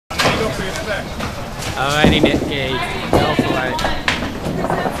go for your spare. Alrighty, Nikki. Go for it.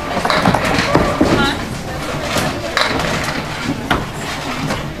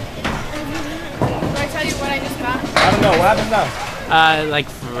 I don't know, what happened now? Like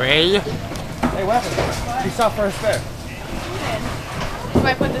 3. Hey, what happened? You saw first spare. Do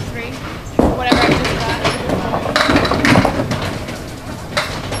I put the 3? Whatever I just got.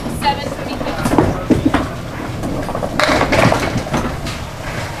 7 for me.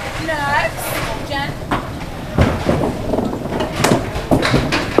 Next. Jen.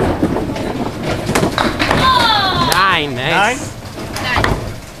 9, nice. 9? 9.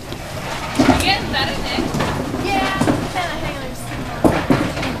 You're getting better, Nick. Yeah. Hang on.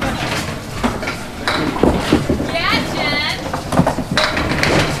 Yeah, Jen.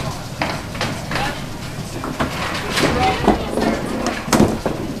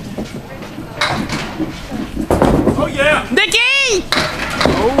 Oh yeah! Nikki!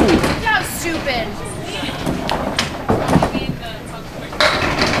 Oh. That was stupid.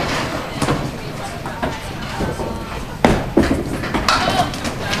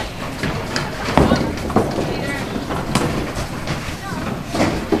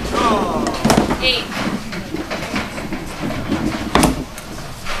 Oh. 8.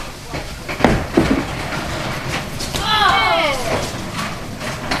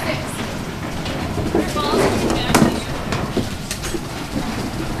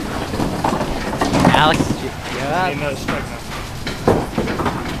 Alex, you're I up. need another strike now.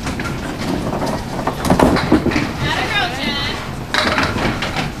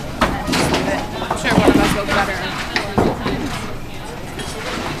 I'm sure one of us will get better.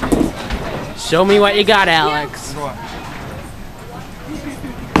 Show me what you got, Alex. Go on.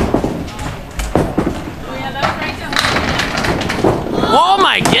 Oh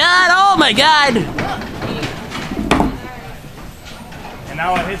my god! Oh my god! And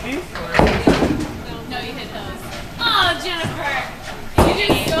now I hit these? No, you hit those. Oh, Jennifer! You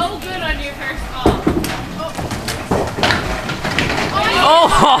did so good on your first ball.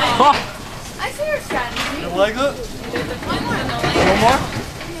 Oh! I see your strategy. You like it? One more. One more?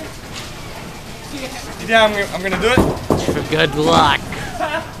 Yeah, I'm gonna do it. For good luck.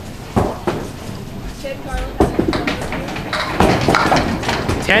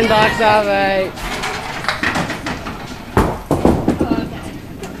 $10, all right.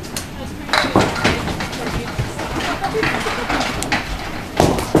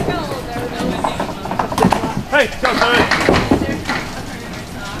 Hey, go, sorry.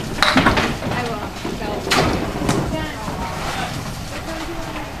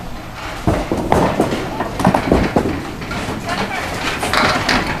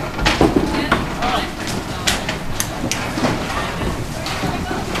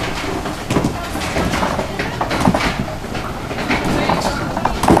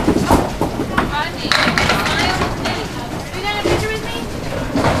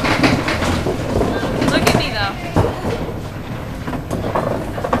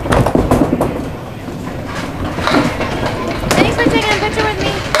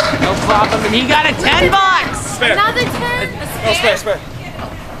 And he got a $10. Spare. Another 10? No, spare.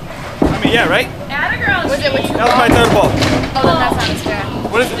 I mean, yeah, right? Was it what you That was my third ball. Oh, then that's not a spare.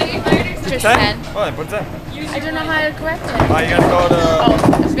 What is it? Just 10? 10. Oh, then put 10. I don't know how to correct it. Oh, you gotta go to... Oh,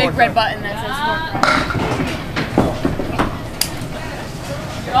 the big red button that says more correct.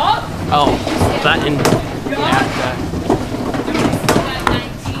 Oh, button. Yeah.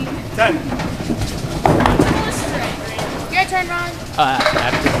 10. Your turn, Ron.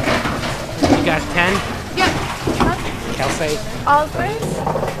 After. You got 10? Yep. Kelsey. All first?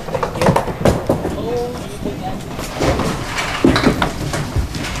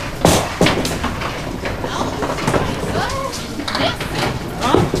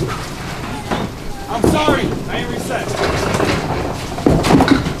 I'm sorry. I ain't reset.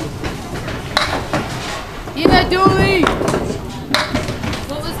 You know, Dooley.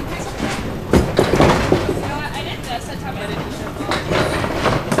 What was the picture? No, I didn't. That's the time I didn't.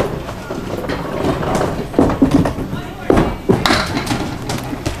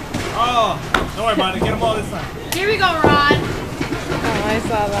 Oh, don't worry about it. Get them all this time. Here we go, Ron. Oh, I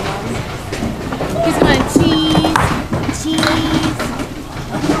saw that one. He's gonna cheese.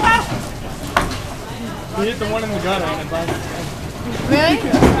 You hit the one in the gutter and it bounced. Really?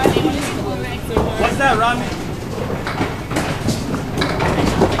 What's that, Rodney?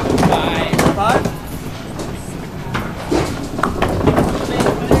 5?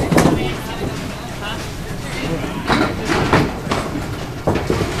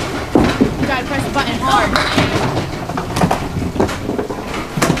 You gotta press the button hard.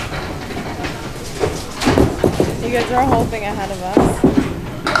 You guys are a whole thing ahead of us.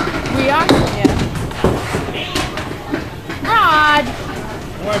 We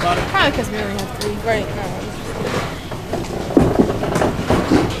worry about it. Probably because we only have 3. Right.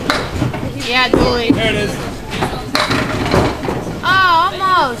 Yeah, totally. There it is. Oh,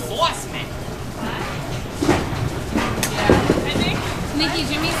 almost. Nikki,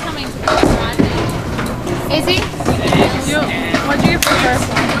 Jimmy's coming to the garage. Is he? What'd you get for the first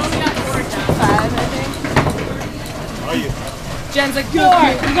one? 5, I think. Are you? Jen's like, 4. You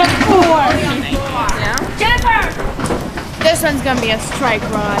got 4. Yeah. Jennifer! This one's gonna be a strike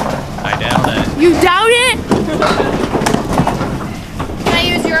rod. I doubt it. You doubt it? Can I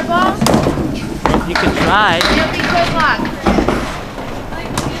use your ball? You can try. It'll be good luck.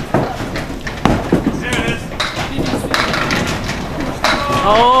 There it is.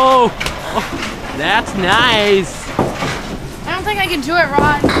 Oh, that's nice. I don't think I can do it,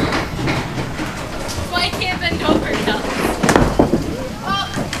 Rod. Why can't bend over now?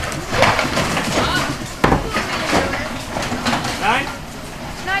 Nine?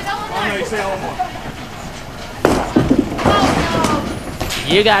 No, I don't Oh, no, you say one more.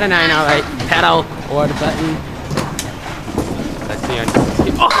 You got a 9, all right. Pedal or the button. Let's see.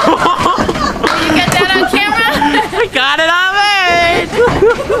 Oh. You get that on camera? I got it on me.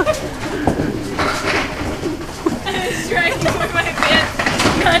 I was trying for my pants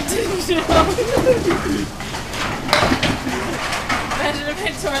not to show. Imagine if I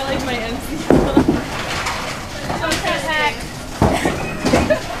tore like my MCL. What the heck?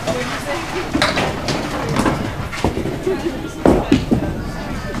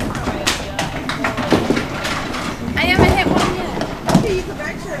 I haven't hit one yet.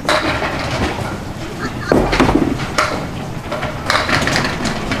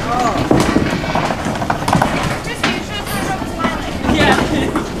 Yeah.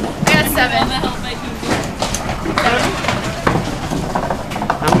 I got 7.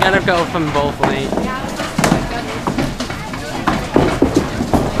 I'm gonna go from both lanes.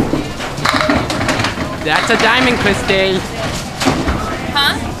 That's a diamond, Christy.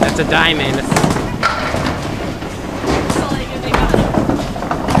 Huh? That's a diamond.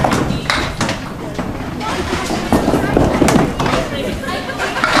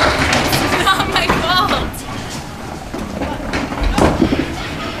 Not my fault.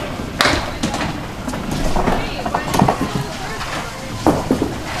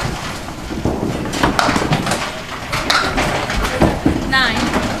 Nine.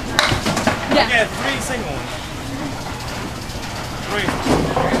 Yeah. Yeah, 3 single ones. 3.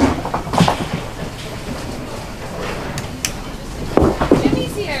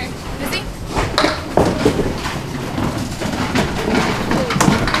 Jimmy's here. Is he?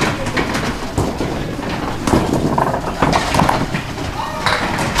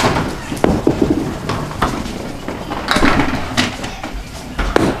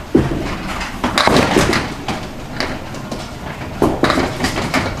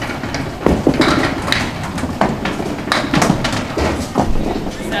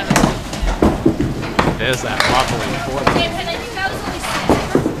 There's that wobbling forward. I think that was only 6.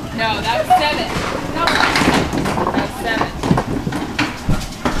 No, that was 7. No, that was 7.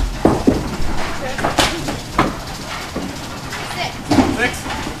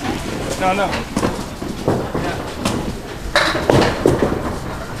 6? No, no.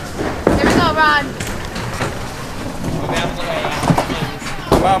 There we go, Rod.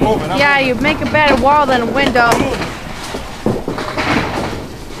 Well, I'm moving. Yeah, you make a better wall than a window.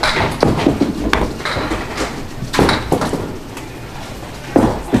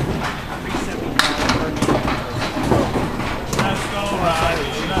 Let's go, Roddy.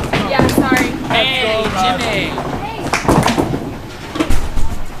 Let's go. Yeah, sorry. Hey, Jimmy.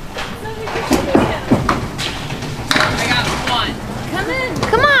 I got 1. Come in.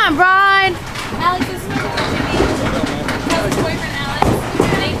 Come on, Rod. Alex, this is my Jimmy. That's his boyfriend, Alex.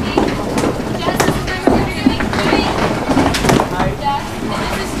 Nikki. Jess, this is my boyfriend, Jimmy. Jimmy. Jess, and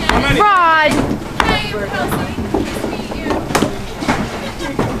this is Jen. How many? Rod. Hey, Kelsey. Nice to meet you.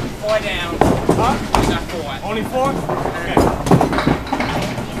 4 down. Huh? I got 4. Only 4? Okay.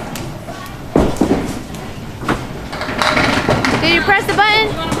 Did you press the button?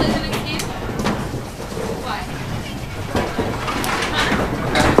 You want to play the next game? Why? Huh?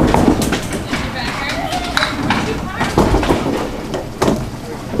 Is your back hurt?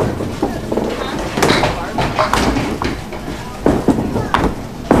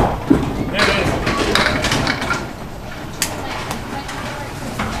 There it is.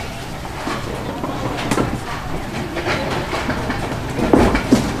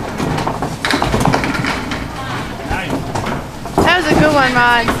 Nice. That was a good one,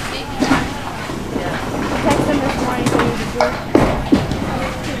 Rod. Text him this morning so you can do it.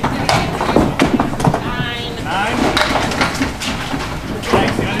 9?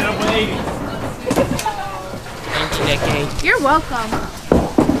 Thanks, Christy. You're welcome.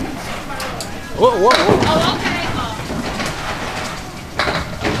 Whoa, whoa, whoa. Oh, okay.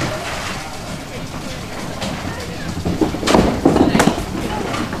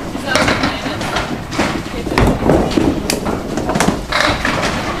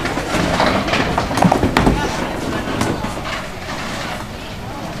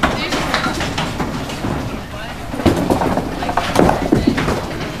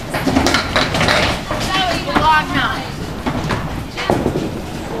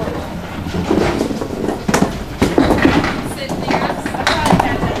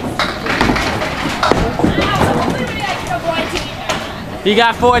 You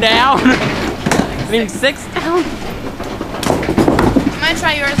got 4 down? I mean 6 down? I'm gonna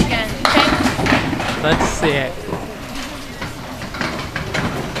try yours again, okay? Let's see it.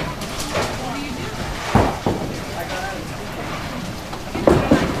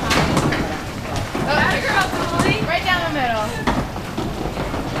 Right down the middle.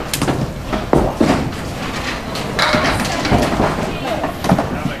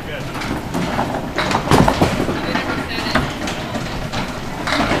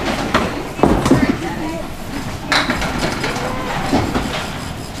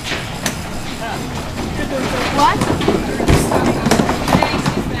 What?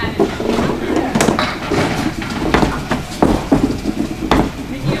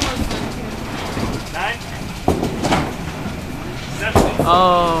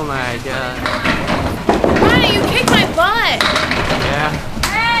 Oh my god. Ronnie, you kicked my butt. Yeah.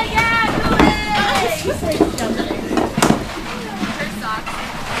 Hey, yeah, do it! Her socks.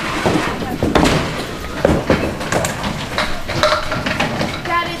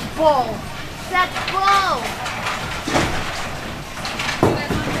 That is bull. That's bull.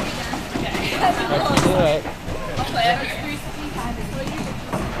 Let's do it.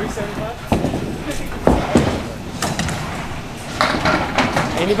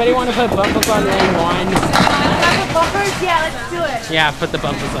 Anybody want to put bumpers on lane 1? Bumpers? Yeah, let's do it. Yeah, put the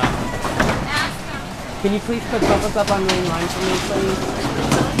bumpers up. Can you please put bumpers up on lane 1 for me, please?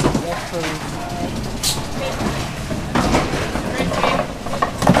 Yes, please.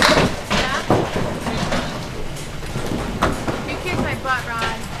 You kicked my butt,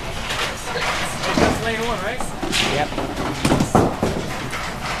 Ron. That's lane 1, right? Yep.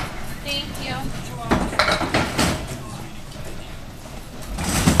 Thank you.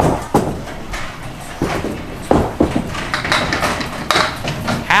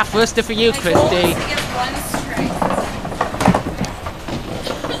 Half Worcester for you, Christy. To get 1 strike.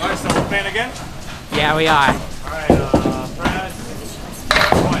 Alright, so we're playing again? Yeah, we are. Alright, Brad.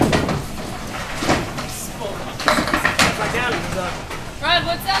 One. Upside down is Rod,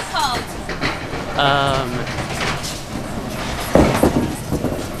 what's that called?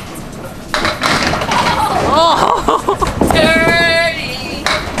 Oh! Dirty.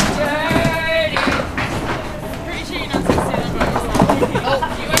 Dirty. Pretty sure you're not supposed to say that about yourself. Oh,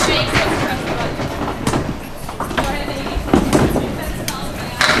 you are being so stressed about it. Go ahead and eat. That's all that.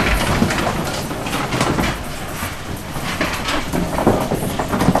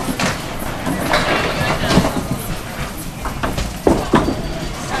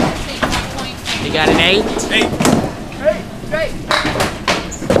 You got an 8? 8. Great.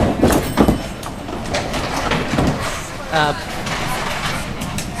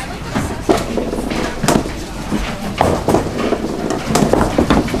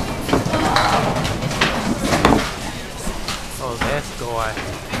 Oh, this guy.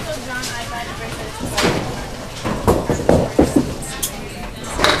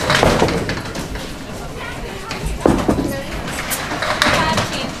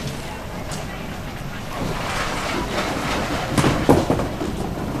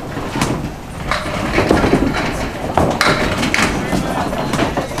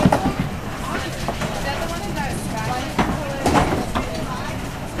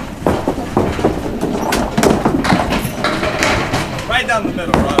 Right down the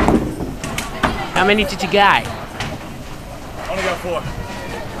middle, Rob. How many did you get? Only got 4.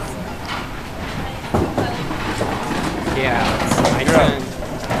 Yeah, it's my You're turn.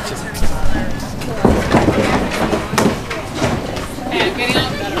 Hey, I'm getting on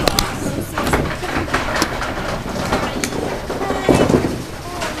better.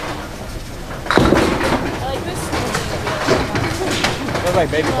 I like this. Looks like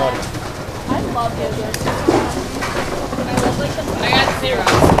baby party. I love yogurt. I got 0.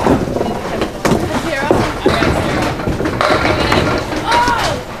 Zero? I got 0.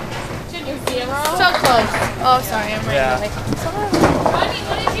 Oh! So close. Oh, sorry, I'm right Yeah. away. Ronnie,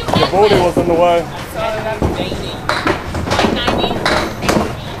 what did you The booty was in the way.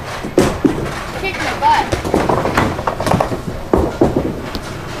 Kick my butt.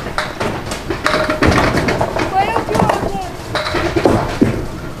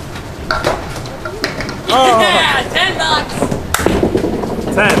 Oh. Yeah,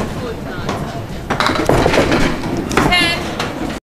 $10. 10.